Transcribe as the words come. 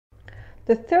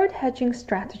The third hedging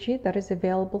strategy that is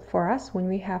available for us when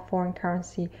we have foreign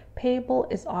currency payable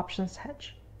is options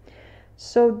hedge.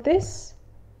 So this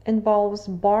involves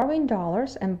borrowing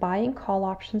dollars and buying call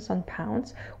options on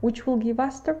pounds, which will give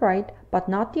us the right but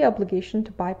not the obligation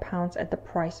to buy pounds at the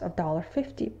price of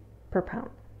 $1.50 per pound.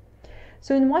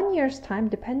 So in 1 year's time,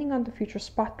 depending on the future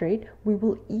spot rate, we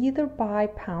will either buy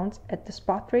pounds at the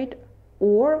spot rate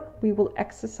or we will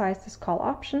exercise this call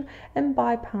option and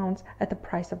buy pounds at the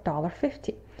price of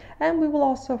 $1.50. And we will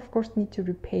also, of course, need to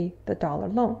repay the dollar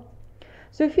loan.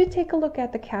 So if you take a look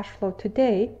at the cash flow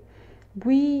today,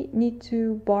 we need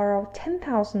to borrow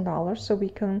 $10,000 so we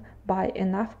can buy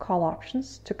enough call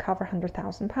options to cover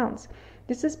 100,000 pounds.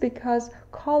 This is because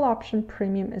call option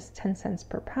premium is 10 cents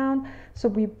per pound. So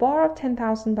we borrow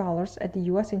 $10,000 at the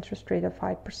US interest rate of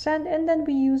 5%, and then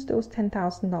we use those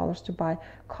 $10,000 to buy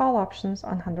call options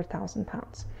on 100,000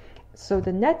 pounds. So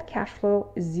the net cash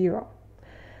flow is zero.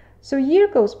 So a year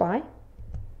goes by.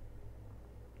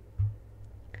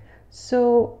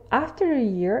 So after a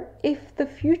year, if the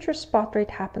future spot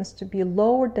rate happens to be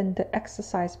lower than the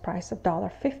exercise price of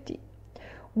 $1.50,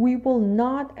 we will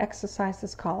not exercise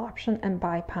this call option and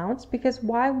buy pounds, because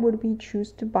why would we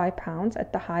choose to buy pounds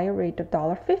at the higher rate of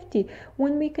 $1.50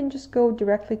 when we can just go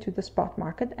directly to the spot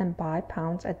market and buy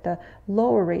pounds at the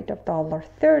lower rate of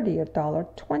 $1.30 or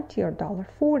 $1.20 or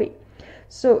 $1.40?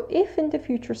 So if in the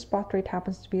future spot rate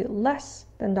happens to be less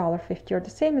than $1.50 or the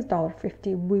same as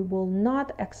 $1.50, we will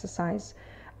not exercise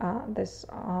this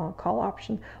call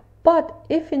option. But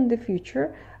if in the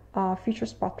future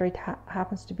spot rate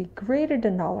happens to be greater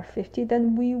than $1.50,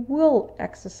 then we will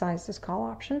exercise this call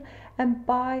option and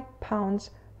buy pounds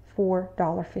for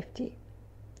 $1.50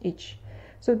 each.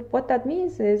 So what that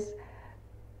means is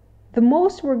the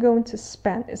most we're going to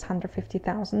spend is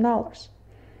 $150,000.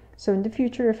 So in the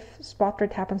future, if spot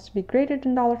rate happens to be greater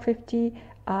than $1.50,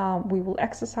 we will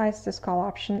exercise this call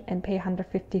option and pay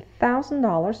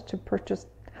 $150,000 to purchase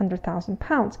 100,000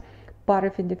 pounds. But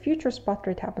if in the future spot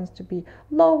rate happens to be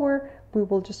lower, we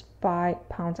will just buy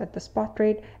pounds at the spot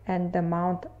rate, and the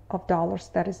amount of dollars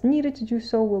that is needed to do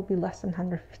so will be less than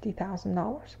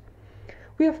 $150,000.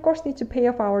 We of course need to pay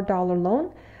off our dollar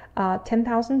loan.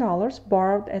 $10,000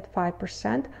 borrowed at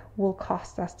 5% will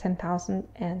cost us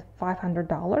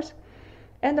 $10,500.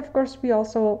 And of course, we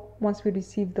also, once we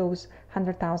receive those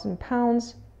 100,000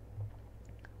 pounds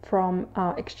from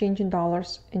exchanging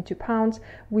dollars into pounds,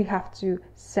 we have to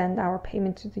send our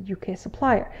payment to the UK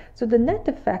supplier. So the net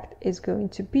effect is going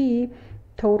to be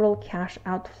total cash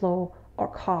outflow or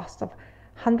cost of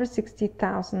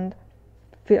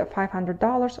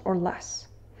 $160,500 or less.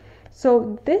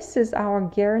 So this is our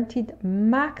guaranteed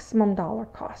maximum dollar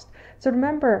cost. So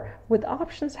remember, with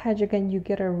options hedge, again, you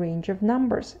get a range of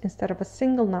numbers instead of a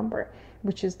single number,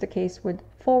 which is the case with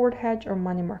forward hedge or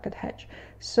money market hedge.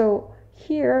 So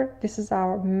here, this is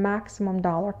our maximum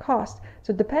dollar cost.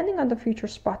 So depending on the future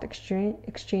spot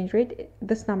exchange rate,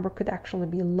 this number could actually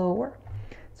be lower.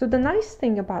 So the nice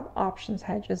thing about options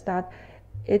hedge is that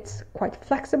it's quite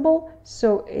flexible.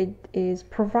 So it is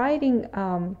providing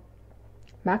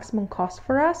maximum cost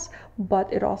for us,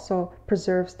 but it also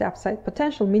preserves the upside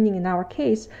potential, meaning in our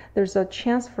case, there's a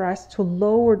chance for us to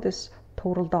lower this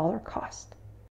total dollar cost.